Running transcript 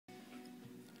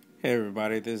Hey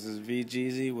everybody, this is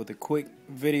VGZ with a quick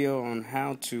video on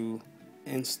how to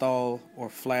install or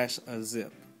flash a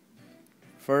zip.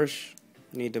 First,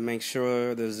 you need to make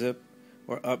sure the zip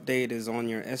or update is on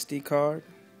your SD card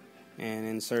and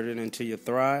insert it into your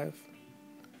Thrive.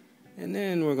 And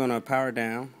then we're going to power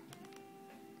down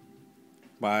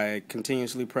by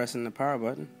continuously pressing the power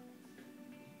button.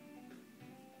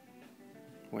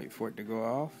 Wait for it to go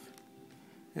off.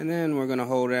 And then we're going to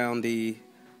hold down the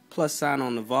plus sign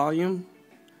on the volume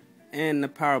and the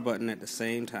power button at the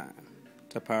same time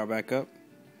to power back up.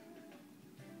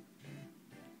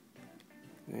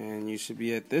 And you should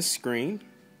be at this screen.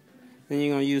 Then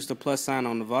you're going to use the plus sign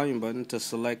on the volume button to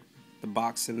select the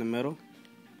box in the middle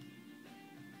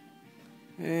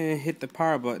and hit the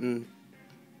power button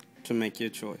to make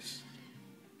your choice.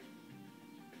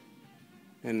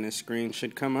 And this screen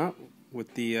should come up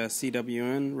with the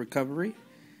CWN recovery.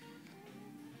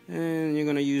 And you're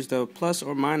going to use the plus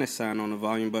or minus sign on the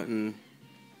volume button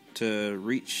to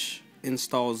reach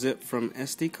install zip from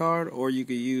SD card, or you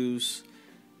could use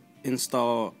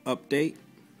install update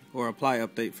or apply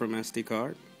update from SD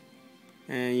card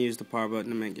and use the power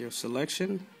button to make your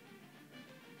selection.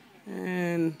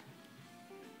 And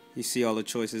you see all the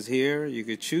choices here. You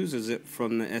could choose a zip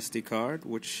from the SD card,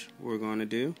 which we're going to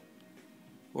do,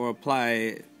 or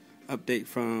apply update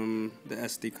from the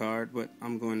SD card, but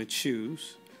I'm going to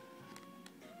choose.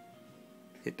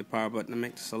 Hit the power button to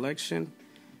make the selection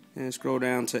and scroll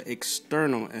down to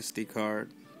external SD card.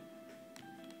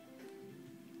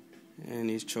 And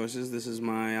these choices, this is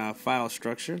my file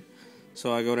structure.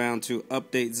 So I go down to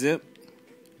update zip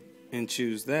and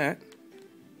choose that.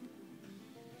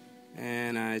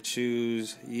 And I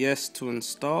choose yes to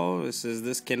install. It says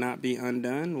this cannot be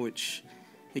undone, which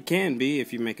it can be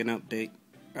if you make an update,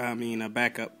 a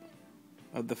backup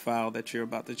of the file that you're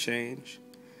about to change.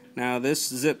 Now this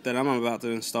zip that I'm about to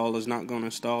install is not going to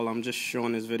install. I'm just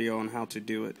showing this video on how to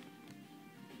do it.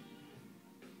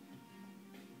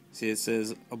 See, it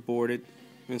says aborted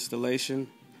installation.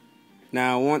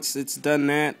 Now once it's done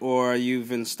that, or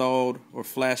you've installed or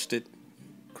flashed it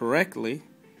correctly,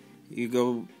 you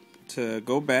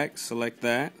go back, select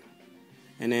that,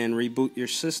 and then reboot your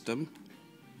system,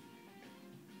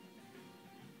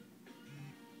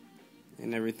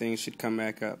 and everything should come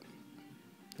back up.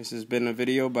 This has been a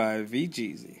video by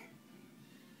VGZ.